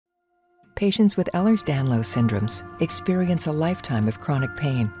Patients with Ehlers-Danlos syndromes experience a lifetime of chronic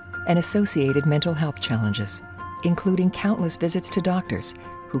pain and associated mental health challenges, including countless visits to doctors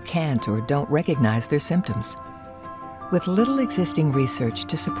who can't or don't recognize their symptoms. With little existing research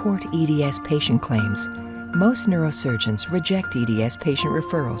to support EDS patient claims, most neurosurgeons reject EDS patient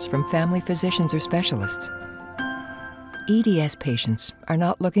referrals from family physicians or specialists. EDS patients are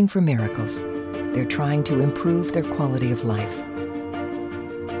not looking for miracles. They're trying to improve their quality of life.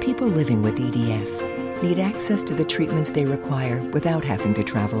 People living with EDS need access to the treatments they require without having to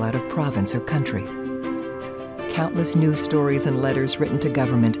travel out of province or country. Countless news stories and letters written to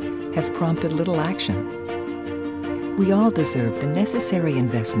government have prompted little action. We all deserve the necessary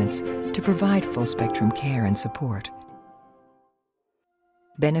investments to provide full-spectrum care and support.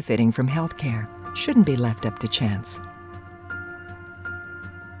 Benefiting from health care shouldn't be left up to chance.